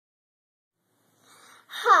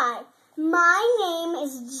Hi, my name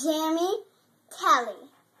is Jeremy Kelly.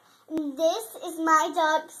 And this is my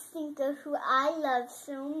dog Stinker, who I love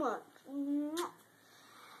so much.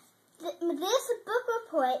 This book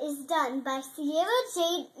report is done by Sierra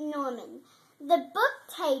Jade Norman. The book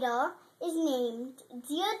title is named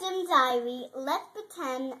Dear Dim Diary, Let's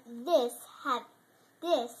Pretend This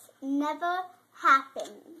Never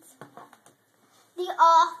Happened. The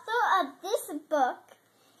author of this book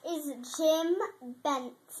is Jim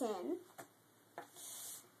Benton.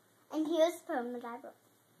 And here's the poem that I wrote.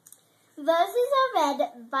 Roses are red,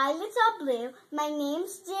 violets are blue. My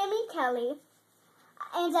name's Jeremy Kelly,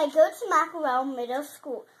 and I go to Mackerel Middle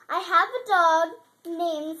School. I have a dog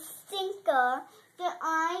named Stinker that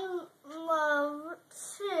I love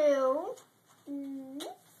too.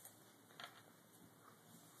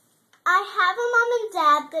 I have a mom and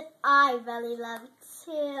dad that I really love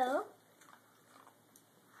too.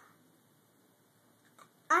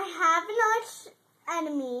 I have an arch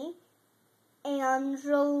enemy,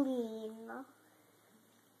 Angeline.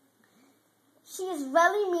 She is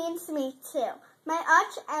really mean to me too. My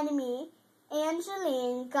arch enemy,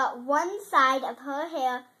 Angeline, got one side of her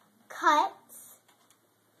hair cut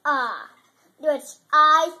off, which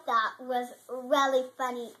I thought was really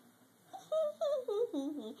funny.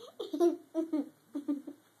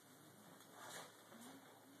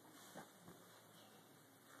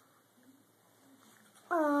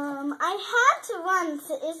 I had to run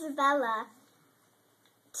to Isabella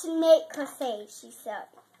to make her say, she said.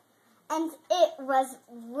 And it was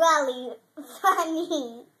really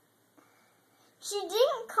funny. She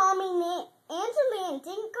didn't call me Angeline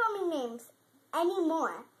didn't call me names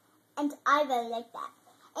anymore. And I really liked that.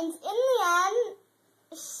 And in the end,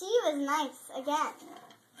 she was nice again,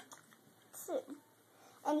 too.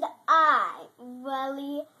 And I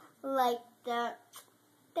really liked it.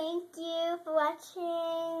 Thank you for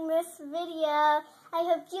watching this video. I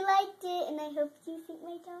hope you liked it, and I hope you think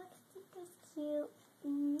my dog is cute.